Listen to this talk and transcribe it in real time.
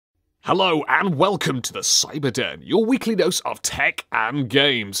Hello and welcome to the Cyber Den, your weekly dose of tech and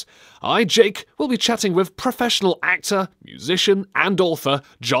games. I, Jake, will be chatting with professional actor, musician, and author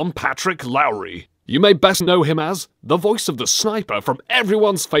John Patrick Lowrie. You may best know him as the voice of the sniper from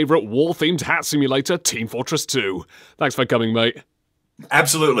everyone's favourite war-themed hat simulator, Team Fortress 2. Thanks for coming, mate.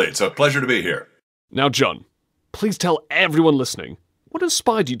 Absolutely, it's a pleasure to be here. Now, John, please tell everyone listening, what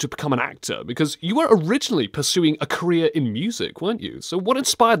inspired you to become an actor? Because you were originally pursuing a career in music, weren't you? So what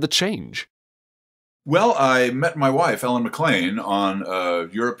inspired the change? Well, I met my wife, Ellen McLean, on a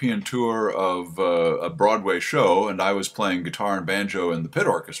European tour of a Broadway show, and I was playing guitar and banjo in the pit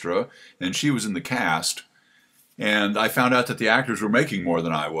orchestra, and she was in the cast. And I found out that the actors were making more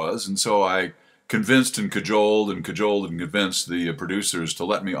than I was, and so I convinced and cajoled and cajoled and convinced the producers to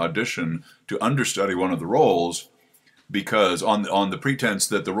let me audition to understudy one of the roles, because on the pretense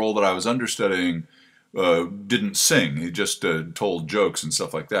that the role that I was understudying didn't sing. He just told jokes and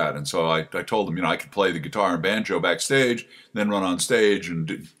stuff like that. And so I told them, I could play the guitar and banjo backstage, then run on stage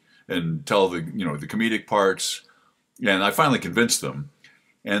and tell the the comedic parts. And I finally convinced them.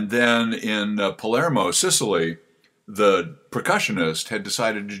 And then in Palermo, Sicily, the percussionist had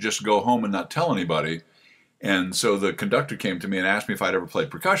decided to just go home and not tell anybody. And so the conductor came to me and asked me if I'd ever played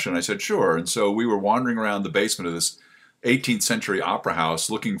percussion. I said, sure. And so we were wandering around the basement of this 18th century opera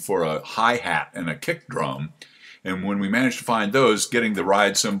house looking for a hi-hat and a kick drum. And when we managed to find those, getting the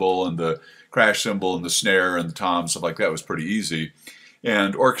ride cymbal and the crash cymbal and the snare and the tom, stuff like that was pretty easy.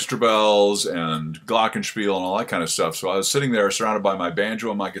 And orchestra bells and glockenspiel and all that kind of stuff. So I was sitting there surrounded by my banjo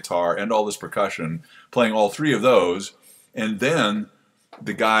and my guitar and all this percussion, playing all three of those. And then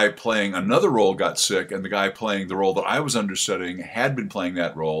the guy playing another role got sick, and the guy playing the role that I was understudying had been playing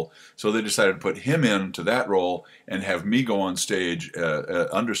that role. So they decided to put him into that role and have me go on stage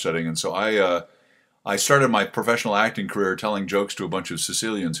understudying. And so I started my professional acting career telling jokes to a bunch of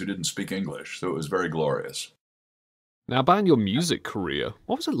Sicilians who didn't speak English. So it was very glorious. Now, about your music career,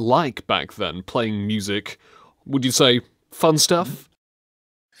 what was it like back then, playing music? Would you say fun stuff?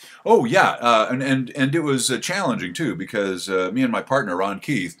 Oh yeah, and it was challenging too, because me and my partner Ron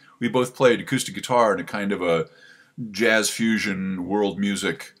Keith, we both played acoustic guitar in a kind of a jazz fusion world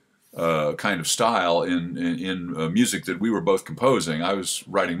music kind of style in music that we were both composing. I was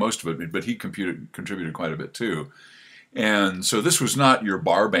writing most of it, but he contributed quite a bit too. And so this was not your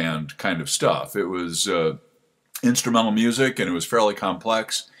bar band kind of stuff. It was instrumental music, and it was fairly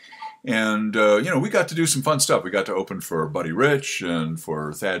complex. And, we got to do some fun stuff. We got to open for Buddy Rich and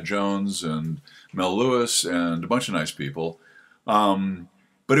for Thad Jones and Mel Lewis and a bunch of nice people.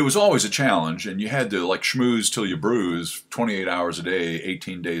 But it was always a challenge, and you had to like schmooze till you bruise 28 hours a day,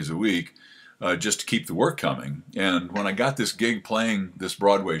 18 days a week, just to keep the work coming. And when I got this gig playing this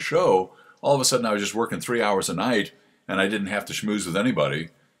Broadway show, all of a sudden I was just working 3 hours a night, and I didn't have to schmooze with anybody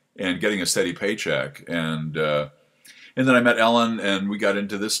and getting a steady paycheck. And then I met Ellen, and we got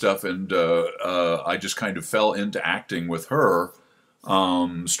into this stuff, and I just kind of fell into acting with her,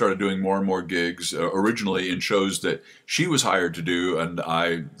 started doing more and more gigs, originally in shows that she was hired to do, and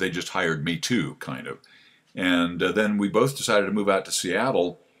they just hired me too, kind of. And then we both decided to move out to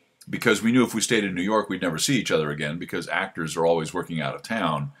Seattle, because we knew if we stayed in New York, we'd never see each other again, because actors are always working out of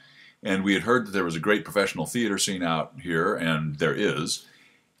town. And we had heard that there was a great professional theater scene out here, and there is.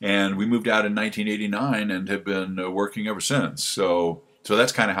 And we moved out in 1989 and have been working ever since. So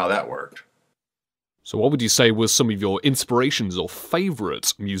that's kind of how that worked. So what would you say was some of your inspirations or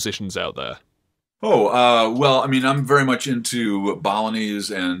favorite musicians out there? Well, I mean, I'm very much into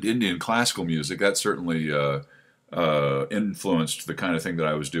Balinese and Indian classical music. That certainly influenced the kind of thing that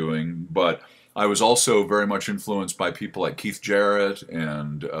I was doing. But I was also very much influenced by people like Keith Jarrett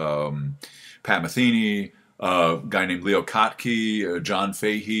and Pat Metheny, a guy named Leo Kottke, John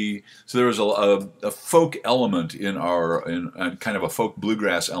Fahey. So there was a folk element in kind of a folk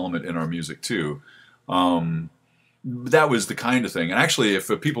bluegrass element in our music too. That was the kind of thing. And actually, if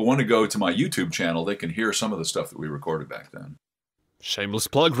people want to go to my YouTube channel, they can hear some of the stuff that we recorded back then. Shameless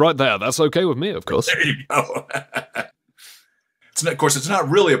plug right there. That's okay with me, of course. There you go. Of course, it's not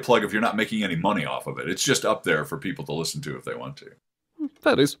really a plug if you're not making any money off of it. It's just up there for people to listen to if they want to.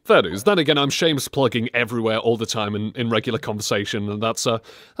 That is. Then again, I'm shameless plugging everywhere all the time in regular conversation, and that's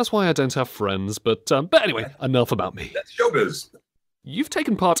why I don't have friends. But anyway, enough about me. That's showbiz. You've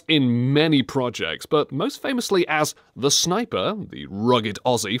taken part in many projects, but most famously as the Sniper, the rugged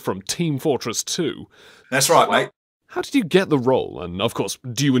Aussie from Team Fortress 2. That's right, mate. How did you get the role? And of course,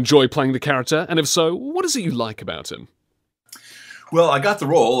 do you enjoy playing the character? And if so, what is it you like about him? Well, I got the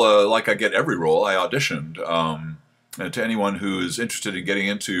role like I get every role. I auditioned. To anyone who is interested in getting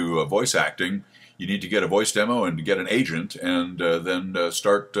into voice acting, you need to get a voice demo and get an agent, and then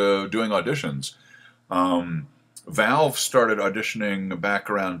start doing auditions. Valve started auditioning back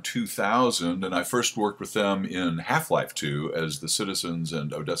around 2000, and I first worked with them in Half-Life 2 as the Citizens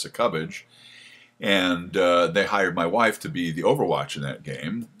and Odessa Cubbage. And they hired my wife to be the Overwatch in that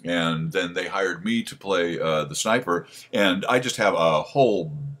game. And then they hired me to play the sniper. And I just have a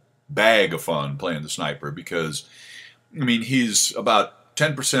whole bag of fun playing the sniper because, I mean, he's about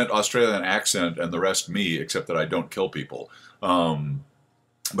 10% Australian accent and the rest me, except that I don't kill people.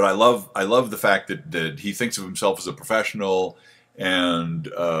 But I love the fact that he thinks of himself as a professional.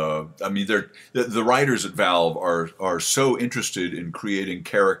 And I mean, the writers at Valve are so interested in creating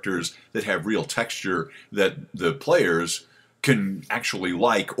characters that have real texture that the players can actually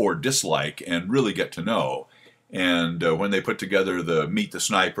like or dislike and really get to know. And when they put together the Meet the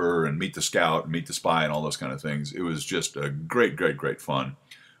Sniper and Meet the Scout and Meet the Spy and all those kind of things, it was just a great, great, great fun.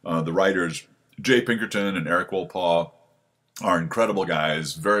 The writers, Jay Pinkerton and Eric Wolpaw, are incredible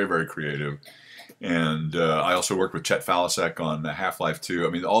guys, very, very creative. And I also worked with Chet Falasek on Half-Life 2. I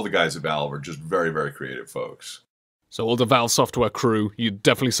mean, all the guys at Valve are just very, very creative folks. So all the Valve software crew, you'd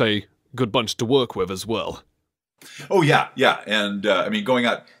definitely say good bunch to work with as well. Oh, yeah, yeah. And, I mean, going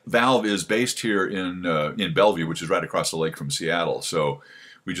out, Valve is based here in Bellevue, which is right across the lake from Seattle. So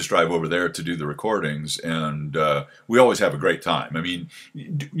we just drive over there to do the recordings, and we always have a great time. I mean,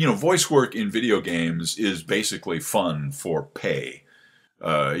 you know, voice work in video games is basically fun for pay.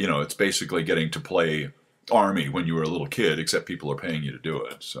 You know, it's basically getting to play Army when you were a little kid, except people are paying you to do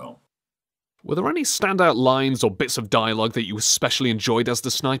it. So, were there any standout lines or bits of dialogue that you especially enjoyed as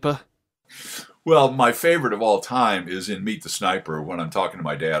the sniper? Well, my favorite of all time is in Meet the Sniper when I'm talking to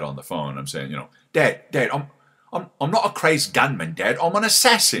my dad on the phone. I'm saying, you know, Dad, I'm not a crazed gunman, Dad. I'm an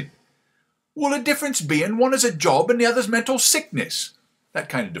assassin. Well, the difference being one is a job and the other's mental sickness. That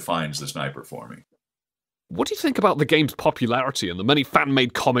kind of defines the sniper for me. What do you think about the game's popularity and the many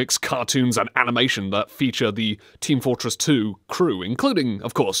fan-made comics, cartoons, and animation that feature the Team Fortress 2 crew, including,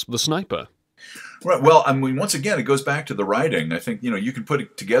 of course, the sniper? Right. Well, I mean, once again, it goes back to the writing. I think, you know, you can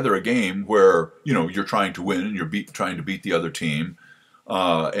put together a game where, you know, you're trying to win and you're trying to beat the other team,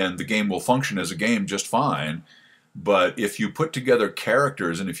 and the game will function as a game just fine. But if you put together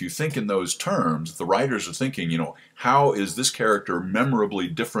characters and if you think in those terms, the writers are thinking, you know, how is this character memorably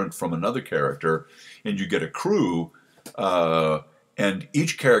different from another character? And you get a crew, and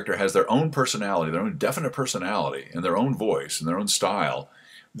each character has their own personality, their own definite personality, and their own voice and their own style,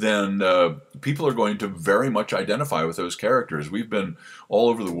 then people are going to very much identify with those characters. We've been all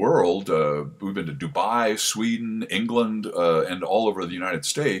over the world. We've been to Dubai, Sweden, England, and all over the United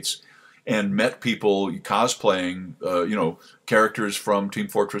States, and met people cosplaying, you know, characters from Team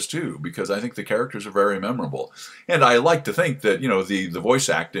Fortress 2, because I think the characters are very memorable. And I like to think that, you know, the voice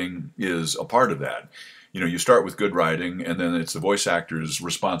acting is a part of that. You know, you start with good writing, and then it's the voice actor's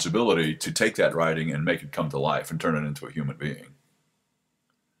responsibility to take that writing and make it come to life and turn it into a human being.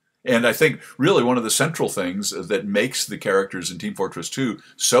 And I think really one of the central things that makes the characters in Team Fortress 2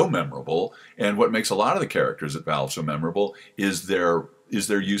 so memorable, and what makes a lot of the characters at Valve so memorable, is their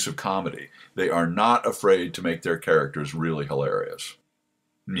use of comedy. They are not afraid to make their characters really hilarious.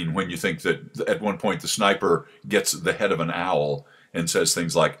 I mean, when you think that at one point the sniper gets the head of an owl and says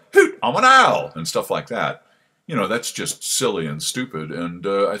things like, "Hoot, I'm an owl," and stuff like that, you know, that's just silly and stupid. And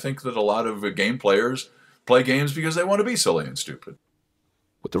I think that a lot of game players play games because they want to be silly and stupid.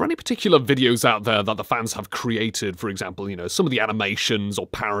 Were there any particular videos out there that the fans have created, for example, you know, some of the animations or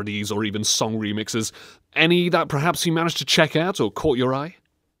parodies or even song remixes? Any that perhaps you managed to check out or caught your eye?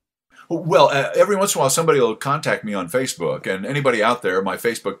 Well, every once in a while somebody will contact me on Facebook, and anybody out there, my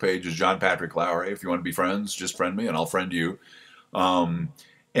Facebook page is John Patrick Lowrie. If you want to be friends, just friend me and I'll friend you.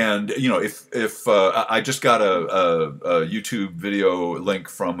 And, you know, if I just got a YouTube video link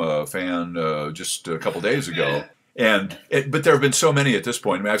from a fan just a couple days ago. But there have been so many at this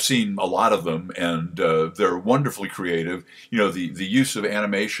point. I mean, I've seen a lot of them, and they're wonderfully creative. You know, the use of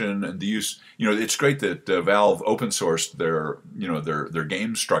animation and the use. You know, it's great that Valve open sourced their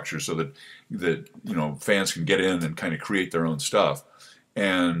game structure so that you know, fans can get in and kind of create their own stuff.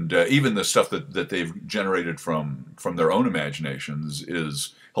 And even the stuff that they've generated from their own imaginations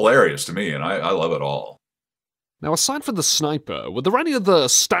is hilarious to me, and I love it all. Now, aside from the sniper, were there any other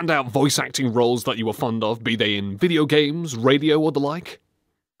standout voice acting roles that you were fond of, be they in video games, radio, or the like?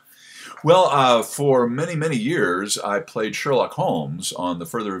 Well, for many, many years, I played Sherlock Holmes on the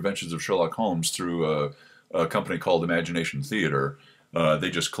Further Adventures of Sherlock Holmes through a company called Imagination Theater.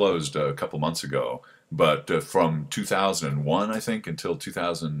 They just closed a couple months ago. But from 2001, I think, until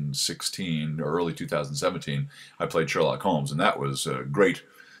 2016 or early 2017, I played Sherlock Holmes, and that was great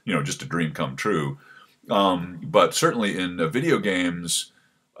just a dream come true. But certainly in video games,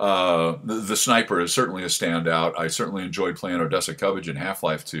 the sniper is certainly a standout. I certainly enjoyed playing Odessa Coverage in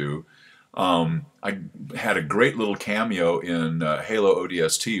Half-Life 2. I had a great little cameo in Halo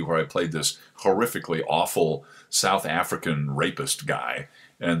ODST where I played this horrifically awful South African rapist guy,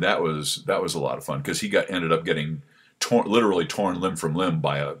 and that was a lot of fun because he ended up getting literally torn limb from limb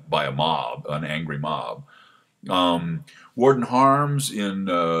by a mob, an angry mob. Warden Harms in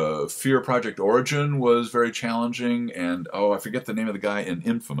Fear Project Origin was very challenging, and I forget the name of the guy in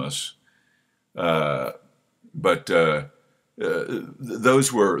Infamous, but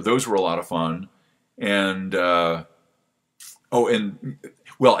those were a lot of fun, and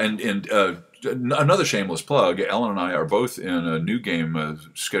another shameless plug. Ellen and I are both in a new game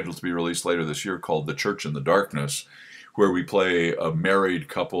scheduled to be released later this year called The Church in the Darkness, where we play a married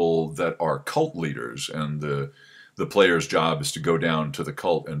couple that are cult leaders, and the player's job is to go down to the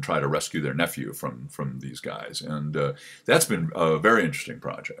cult and try to rescue their nephew from these guys, and that's been a very interesting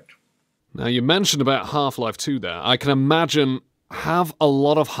project. Now, you mentioned about Half-Life 2 there. I can imagine, have a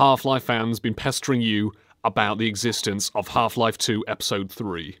lot of Half-Life fans been pestering you about the existence of Half-Life 2 Episode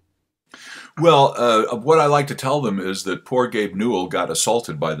 3? Well, what I like to tell them is that poor Gabe Newell got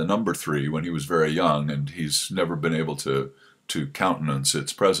assaulted by the number 3 when he was very young, and he's never been able to countenance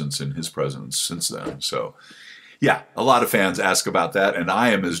its presence in his presence since then. So, yeah, a lot of fans ask about that, and I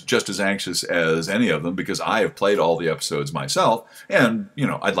am just as anxious as any of them because I have played all the episodes myself, and,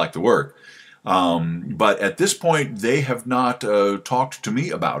 I'd like to work. But at this point, they have not talked to me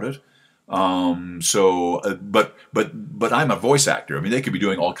about it. But I'm a voice actor. I mean, they could be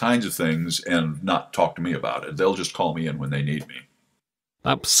doing all kinds of things and not talk to me about it. They'll just call me in when they need me.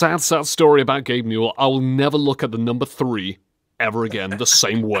 That sad story about Gabe Newell. I will never look at the number 3 ever again the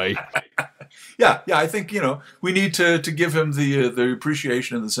same way. Yeah, I think, we need to give him the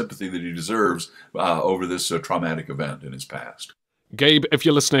appreciation and the sympathy that he deserves over this traumatic event in his past. Gabe, if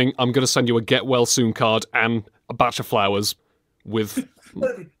you're listening, I'm going to send you a get well soon card and a batch of flowers with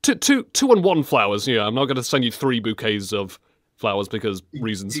two and one flowers. Yeah, I'm not going to send you 3 bouquets of flowers because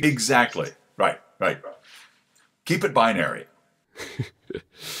reasons. Exactly. Right. Keep it binary.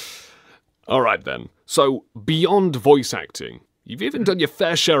 All right, then. So, beyond voice acting, you've even done your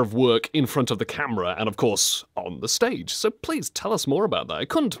fair share of work in front of the camera and, of course, on the stage. So please tell us more about that. It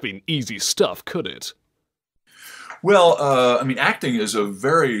couldn't have been easy stuff, could it? Well, acting is a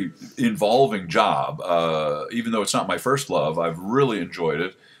very involving job. Even though it's not my first love, I've really enjoyed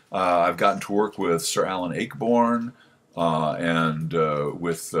it. I've gotten to work with Sir Alan Ayckbourn and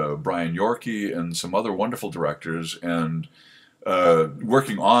with Brian Yorkie and some other wonderful directors. And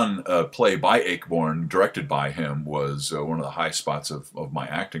working on a play by Ayckbourn, directed by him, was one of the high spots of my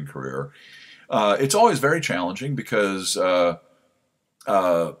acting career. It's always very challenging because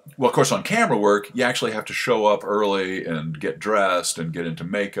of course, on camera work, you actually have to show up early and get dressed and get into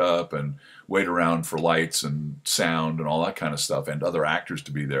makeup and wait around for lights and sound and all that kind of stuff and other actors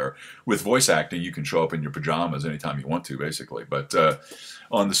to be there. With voice acting, you can show up in your pajamas anytime you want to, basically. But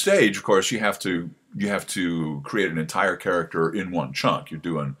on the stage, of course, you have to create an entire character in one chunk. You're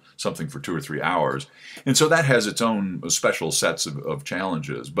doing something for 2 or 3 hours. And so that has its own special sets of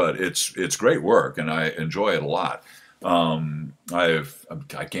challenges. But it's great work, and I enjoy it a lot. I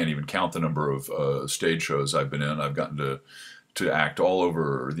can't even count the number of stage shows I've been in. I've gotten to act all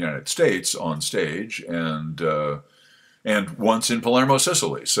over the United States on stage, and once in Palermo,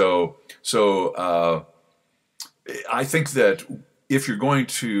 Sicily. So I think that if you're going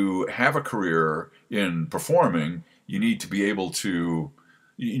to have a career in performing, you need to be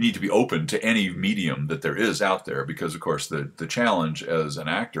open to any medium that there is out there, because, of course, the challenge as an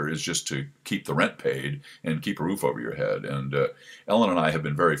actor is just to keep the rent paid and keep a roof over your head. And Ellen and I have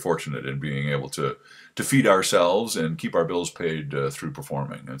been very fortunate in being able to feed ourselves and keep our bills paid through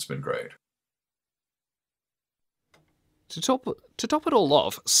performing. It's been great. To top it all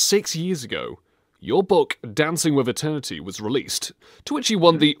off, 6 years ago, your book, Dancing with Eternity, was released, to which you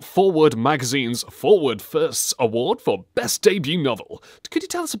won the Forward magazine's Forward Firsts Award for Best Debut Novel. Could you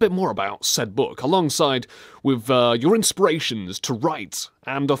tell us a bit more about said book, alongside with your inspirations to write,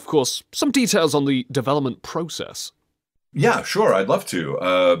 and, of course, some details on the development process? Yeah, sure, I'd love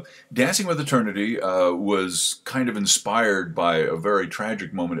to. Dancing with Eternity was kind of inspired by a very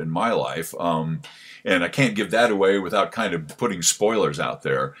tragic moment in my life, and I can't give that away without kind of putting spoilers out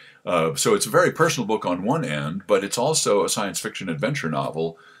there. So it's a very personal book on one end, but it's also a science fiction adventure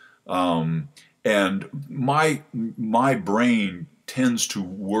novel. And my brain tends to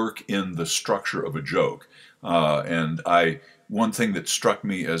work in the structure of a joke. And one thing that struck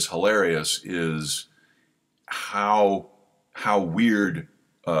me as hilarious is how weird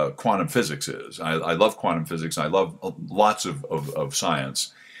quantum physics is. I love quantum physics. I love lots of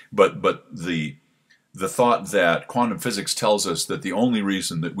science, but the thought that quantum physics tells us that the only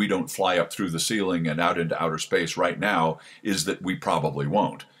reason that we don't fly up through the ceiling and out into outer space right now is that we probably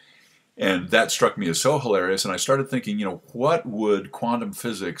won't. And that struck me as so hilarious. And I started thinking, what would quantum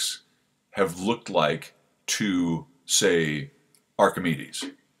physics have looked like to, say, Archimedes?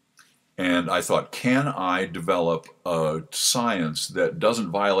 And I thought, can I develop a science that doesn't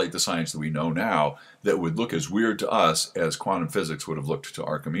violate the science that we know now, that would look as weird to us as quantum physics would have looked to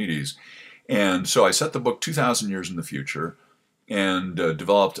Archimedes? And so I set the book 2,000 years in the future and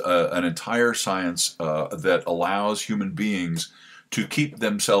developed an entire science that allows human beings to keep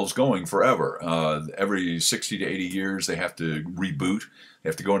themselves going forever. Every 60 to 80 years, they have to reboot. They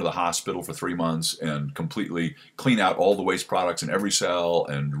have to go into the hospital for 3 months and completely clean out all the waste products in every cell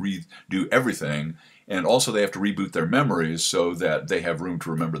and redo everything. And also they have to reboot their memories so that they have room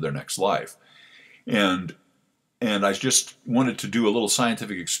to remember their next life. And I just wanted to do a little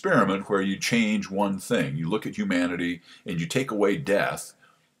scientific experiment where you change one thing. You look at humanity and you take away death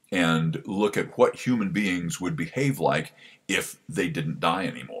and look at what human beings would behave like if they didn't die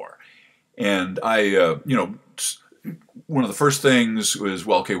anymore. And one of the first things was,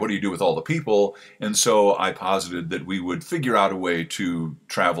 well, okay, what do you do with all the people? And so I posited that we would figure out a way to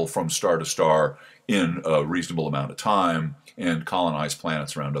travel from star to star in a reasonable amount of time and colonize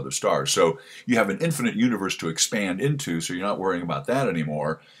planets around other stars. So you have an infinite universe to expand into, so you're not worrying about that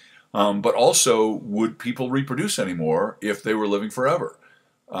anymore. But also, would people reproduce anymore if they were living forever?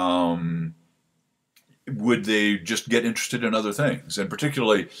 Would they just get interested in other things? And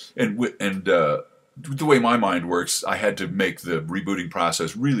particularly, the way my mind works, I had to make the rebooting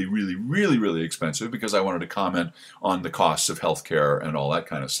process really, really, really, really expensive because I wanted to comment on the costs of healthcare and all that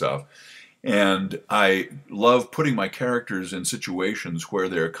kind of stuff. And I love putting my characters in situations where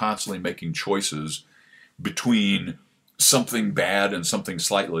they're constantly making choices between something bad and something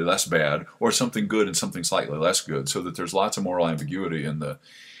slightly less bad, or something good and something slightly less good, so that there's lots of moral ambiguity in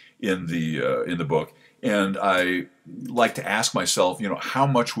the book. And I like to ask myself, how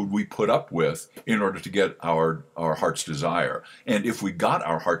much would we put up with in order to get our heart's desire? And if we got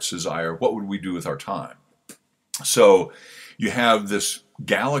our heart's desire, what would we do with our time? So you have this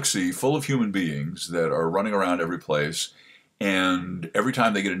galaxy full of human beings that are running around every place, and every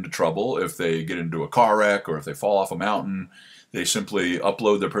time they get into trouble, if they get into a car wreck or if they fall off a mountain, they simply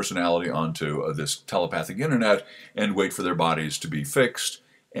upload their personality onto this telepathic internet and wait for their bodies to be fixed,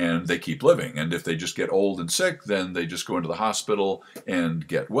 and they keep living. And if they just get old and sick, then they just go into the hospital and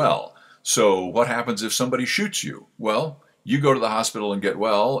get well. So what happens if somebody shoots you? Well, you go to the hospital and get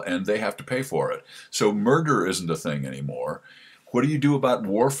well, and they have to pay for it. So murder isn't a thing anymore. What do you do about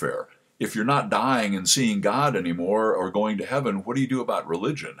warfare? If you're not dying and seeing God anymore or going to heaven, what do you do about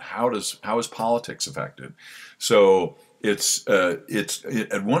religion? How is politics affected? So in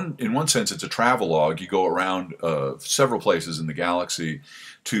one sense, it's a travelogue. You go around several places in the galaxy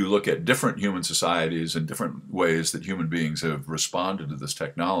to look at different human societies and different ways that human beings have responded to this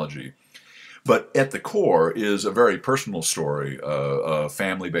technology. But at the core is a very personal story, a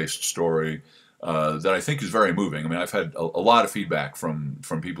family-based story that I think is very moving. I mean, I've had a lot of feedback from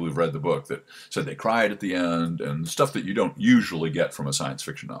people who've read the book that said they cried at the end, and stuff that you don't usually get from a science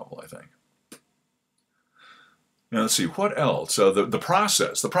fiction novel, I think. Now, let's see, what else? So the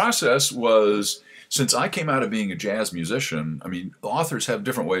process was, since I came out of being a jazz musician, I mean, authors have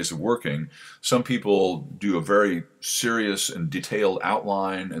different ways of working. Some people do a very serious and detailed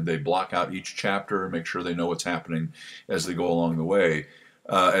outline, and they block out each chapter and make sure they know what's happening as they go along the way.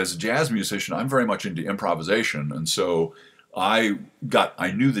 As a jazz musician, I'm very much into improvisation, and so I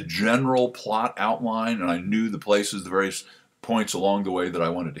knew the general plot outline, and I knew the places, the various points along the way that I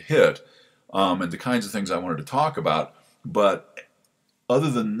wanted to hit, and the kinds of things I wanted to talk about. But other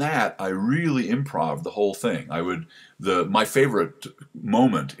than that, I really improv the whole thing. My favorite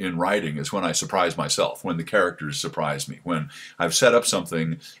moment in writing is when I surprise myself, when the characters surprise me, when I've set up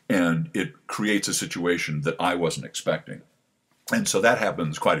something and it creates a situation that I wasn't expecting. And so that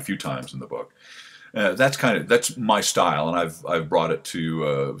happens quite a few times in the book. That's my style, and I've brought it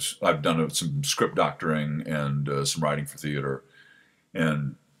to. I've done some script doctoring and some writing for theater,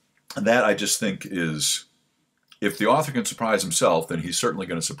 and that I just think is, if the author can surprise himself, then he's certainly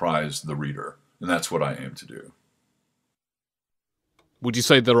going to surprise the reader, and that's what I aim to do. Would you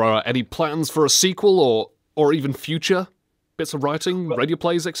say there are any plans for a sequel or even future bits of writing, radio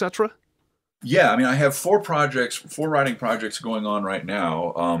plays, etc.? Yeah, I mean, I have four writing projects going on right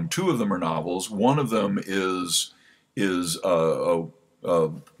now. Two of them are novels. One of them is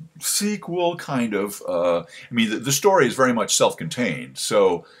sequel, kind of. I mean, the story is very much self-contained.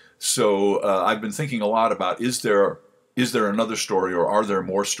 So I've been thinking a lot about is there another story, or are there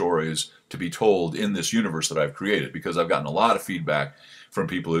more stories to be told in this universe that I've created? Because I've gotten a lot of feedback from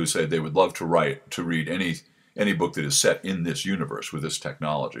people who say they would love to read any book that is set in this universe with this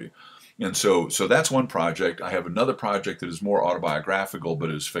technology. And so that's one project. I have another project that is more autobiographical but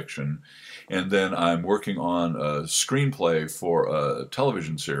is fiction. And then I'm working on a screenplay for a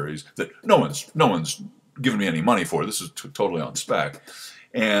television series that no one's given me any money for. This is totally on spec.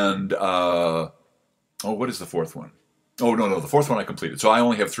 And what is the fourth one? Oh, no, the fourth one I completed. So I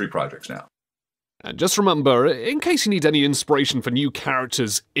only have 3 projects now. And just remember, in case you need any inspiration for new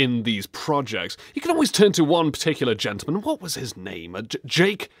characters in these projects, you can always turn to one particular gentleman. What was his name?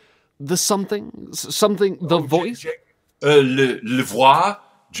 Jake the something? The voice? Le voix?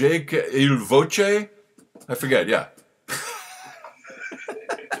 Jake il voce? I forget, yeah.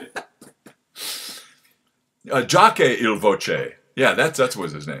 Jacques il voce. Yeah, that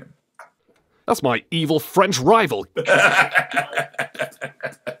was his name. That's my evil French rival.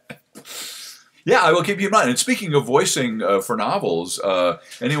 Yeah, I will keep you in mind. And speaking of voicing for novels,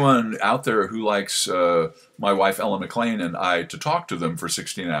 anyone out there who likes my wife Ellen McLean and I to talk to them for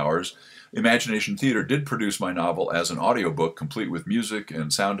 16 hours, Imagination Theater did produce my novel as an audiobook, complete with music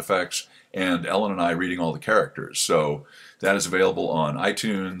and sound effects, and Ellen and I reading all the characters. So that is available on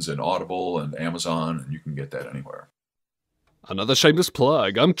iTunes and Audible and Amazon, and you can get that anywhere. Another shameless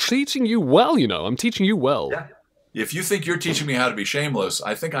plug. I'm teaching you well, you know. I'm teaching you well. Yeah. If you think you're teaching me how to be shameless,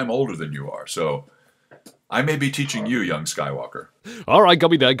 I think I'm older than you are. So I may be teaching you, young Skywalker. All right,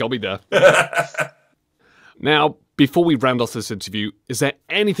 got me there. Now, before we round off this interview, is there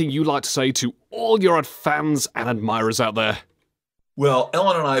anything you'd like to say to all your fans and admirers out there? Well,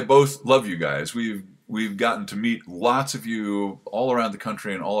 Ellen and I both love you guys. We've gotten to meet lots of you all around the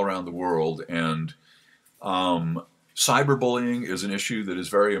country and all around the world, and cyberbullying is an issue that is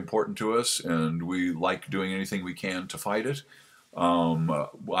very important to us, and we like doing anything we can to fight it.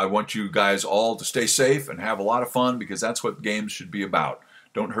 I want you guys all to stay safe and have a lot of fun, because that's what games should be about.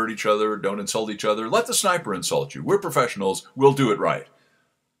 Don't hurt each other. Don't insult each other. Let the sniper insult you. We're professionals. We'll do it right.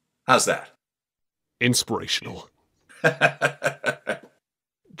 How's that? Inspirational.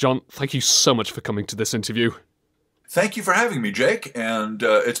 John, thank you so much for coming to this interview. Thank you for having me, Jake, and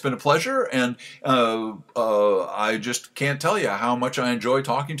it's been a pleasure, and I just can't tell you how much I enjoy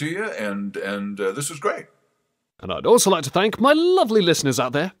talking to you, and this was great. And I'd also like to thank my lovely listeners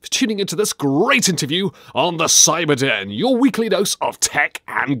out there for tuning into this great interview on the Cyber Den, your weekly dose of tech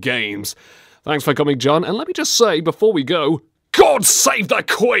and games. Thanks for coming, John, and let me just say before we go, God save the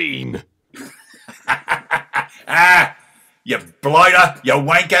Queen! You blighter, you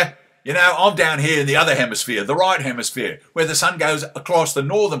wanker. You know, I'm down here in the other hemisphere, the right hemisphere, where the sun goes across the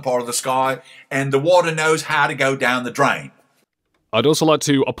northern part of the sky and the water knows how to go down the drain. I'd also like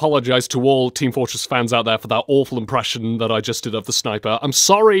to apologise to all Team Fortress fans out there for that awful impression that I just did of the sniper. I'm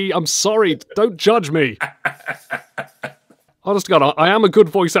sorry, don't judge me. Honest to God, I am a good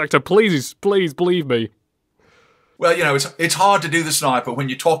voice actor, please believe me. Well, you know, it's hard to do the sniper when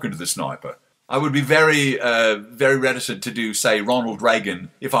you're talking to the sniper. I would be very reticent to do, say, Ronald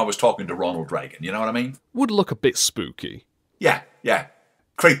Reagan if I was talking to Ronald Reagan, you know what I mean? Would look a bit spooky. Yeah,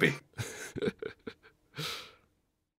 creepy.